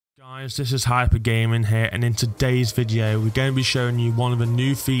Guys, this is Hyper Gaming here, and in today's video we're going to be showing you one of the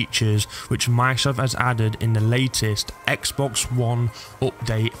new features which Microsoft has added in the latest Xbox One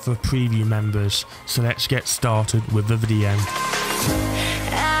update for preview members. So let's get started with the video.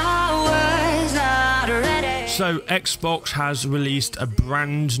 So Xbox has released a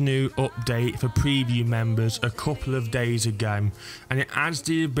brand new update for preview members a couple of days ago, and it adds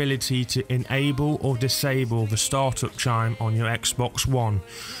the ability to enable or disable the startup chime on your Xbox One.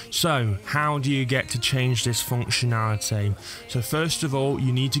 So how do you get to change this functionality? So first of all,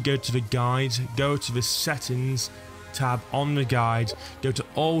 you need to go to the guide, go to the settings tab on the guide, go to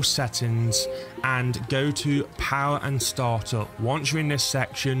all settings and go to power and startup. Once you're in this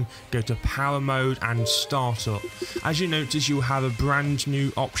section, go to power mode and startup. As you notice, you'll have a brand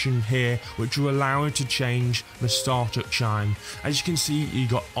new option here which will allow you to change the startup chime. As you can see, you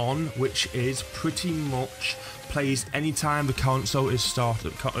got on, which is pretty much plays anytime the console is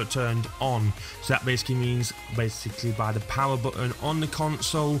turned on. So that basically means by the power button on the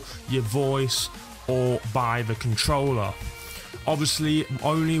console, your voice, or by the controller. Obviously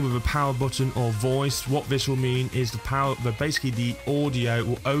only with a power button or voice. What this will mean is basically the audio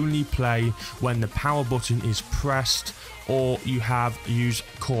will only play when the power button is pressed, or you have used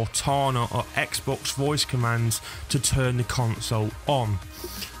Cortana or Xbox voice commands to turn the console on.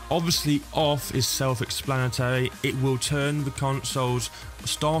 Obviously off is self-explanatory. It will turn the console's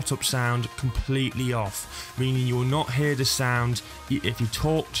startup sound completely off, meaning you will not hear the sound if you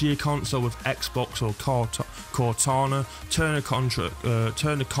talk to your console with Xbox or Cortana, turn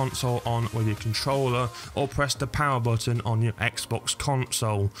the console on with your controller, or press the power button on your Xbox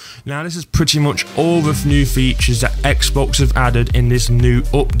console. Now this is pretty much all the new features that Xbox have added in this new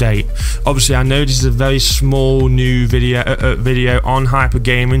update. Obviously I know this is a very small new video on Hyper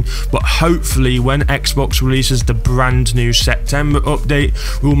Gaming, but hopefully when Xbox releases the brand new September update,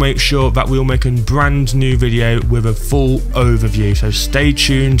 we'll make sure that we'll make a brand new video with a full overview. So stay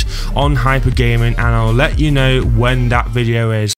tuned on Hyper Gaming and I'll let you know when that video is.